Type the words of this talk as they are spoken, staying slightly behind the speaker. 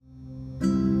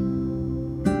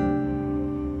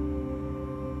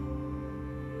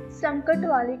ਸੰਕਟ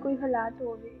ਵਾਲੇ ਕੋਈ ਹਾਲਾਤ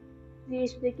ਹੋਵੇ,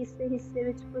 ਦੇਸ਼ ਦੇ ਕਿਸੇ ਹਿੱਸੇ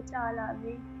ਵਿੱਚ ਭੂਚਾਲ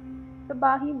ਆਵੇ,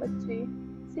 ਤਬਾਹੀ ਮੱਚੇ,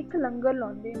 ਸਿੱਖ ਲੰਗਰ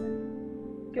ਲਾਉਂਦੇ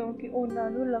ਹਨ, ਕਿਉਂਕਿ ਉਹਨਾਂ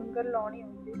ਨੂੰ ਲੰਗਰ ਲਾਉਣੇ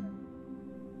ਆਉਂਦੇ ਹਨ।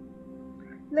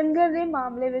 ਲੰਗਰ ਦੇ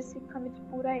ਮਾਮਲੇ ਵਿੱਚ ਸਿੱਖਾਂ ਵਿੱਚ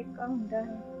ਪੂਰਾ ਏਕਾ ਹੁੰਦਾ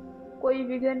ਹੈ। ਕੋਈ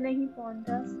ਵਿਘਨ ਨਹੀਂ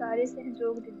ਪਾਉਂਦਾ, ਸਾਰੇ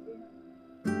ਸਹਿਯੋਗ ਦਿੰਦੇ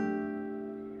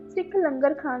ਹਨ। ਸਿੱਖ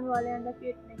ਲੰਗਰ ਖਾਣ ਵਾਲਿਆਂ ਦਾ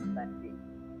ਪੇਟ ਨਹੀਂ ਭਰਦੇ,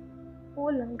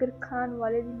 ਉਹ ਲੰਗਰ ਖਾਣ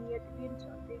ਵਾਲੇ ਦੀ ਨੀਅਤ ਵੀ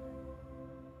ਰਚਾਉਂਦੇ ਹਨ।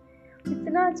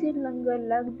 ਜਿਤਨਾ ਚਿਰ ਲੰਗਰ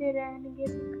ਲੱਗਦੇ ਰਹਿਣਗੇ,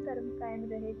 ਸਿੱਖ ਧਰਮ ਕਾਇਮ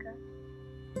ਰਹੇਗਾ।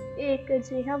 ਇਹ ਇੱਕ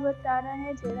ਅਜਿਹਾ ਵਰਤਾਰਾ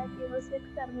ਹੈ ਜਿਹੜਾ ਕੇਵਲ ਸਿੱਖ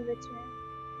ਧਰਮ ਵਿੱਚ ਹੈ।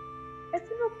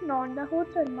 ਇਸ ਨੂੰ ਅਪਣਾਉਣ ਦਾ ਹੋਰ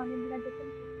ਧਰਮਾਂ ਨੇ ਬੜਾ ਯਤਨ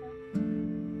ਕੀਤਾ,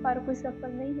 ਪਰ ਕੋਈ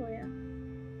ਸਫਲ ਨਹੀਂ ਹੋਇਆ,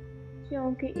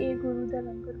 ਕਿਉਂਕਿ ਇਹ ਗੁਰੂ ਦਾ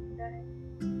ਲੰਗਰ ਹੁੰਦਾ ਹੈ।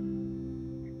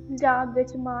 ਪੰਜਾਬ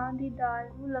ਵਿੱਚ ਮਾਂ ਦੀ ਦਾਲ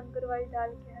ਨੂੰ ਲੰਗਰ ਵਾਲੀ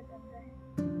ਦਾਲ ਕਿਹਾ ਜਾਂਦਾ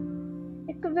ਹੈ।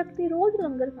 ਇੱਕ ਵਿਅਕਤੀ ਰੋਜ਼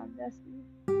ਲੰਗਰ ਖਾਂਦਾ ਸੀ,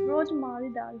 ਰੋਜ਼ ਮਾਂ ਦੀ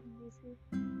ਦਾਲ ਹੁੰਦੀ ਸੀ।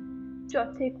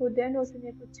 ਚੌਥੇ ਕੁ ਦਿਨ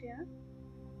ਉਸਨੇ ਪੁੱਛਿਆ,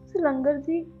 ਉਸ ਲੰਗਰ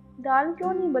ਦੀ ਦਾਲ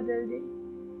ਕਿਉਂ ਨਹੀਂ ਬਦਲਦੇ?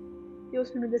 ਤੇ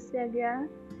ਉਸਨੂੰ ਦੱਸਿਆ ਗਿਆ,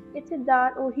 ਇੱਥੇ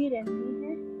ਦਾਲ ਉਹੀ ਰਹਿੰਦੀ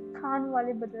ਹੈ, ਖਾਣ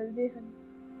ਵਾਲੇ ਬਦਲਦੇ ਹਨ।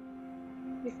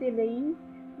 ਇਸੇ ਲਈ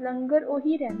ਲੰਗਰ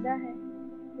ਉਹੀ ਰਹਿੰਦਾ ਹੈ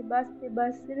ਤੇ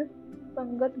ਬਸ ਸਿਰਫ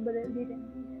ਪੰਗਤ ਬਦਲਦੀ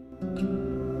ਰਹਿੰਦੀ ਹੈ।